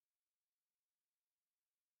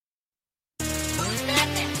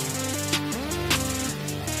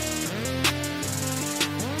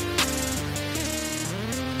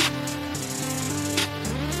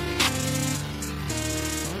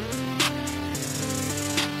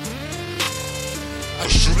I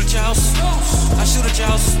shoot at your house. I shoot at your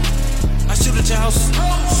house. I shoot at your house.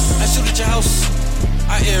 I shoot at your house.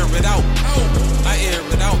 I air it out. I air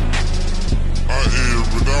it out. I air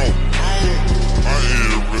it out. I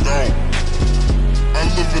air it out. I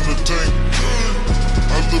live in a tank.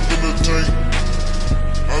 I live in a tank.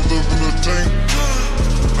 I live in a tank.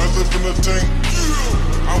 I live in a tank.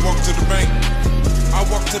 I walk to the bank. I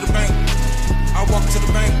walk to the bank. I walk to the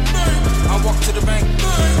bank. I walk to the bank.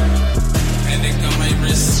 Panic on my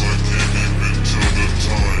wrist. I can't even tell the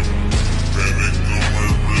time. Panic on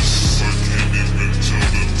my wrist. I can't even tell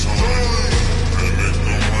the time. Panic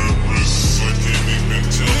on my wrist. I can't even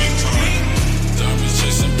tell the time. Diamonds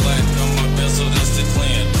chasing black on my bezel, that's the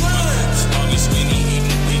clan. Long and skinny,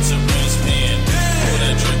 eating pizza, ranch pan. Pour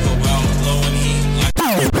that Draco out, low and heat like.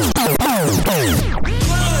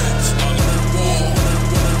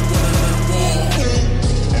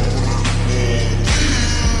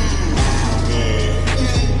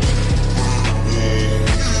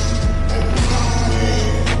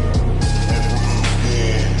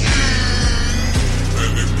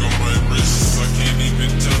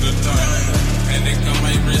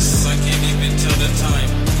 I can't even tell the time.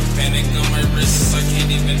 Panic on my wrists, I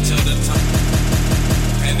can't even tell the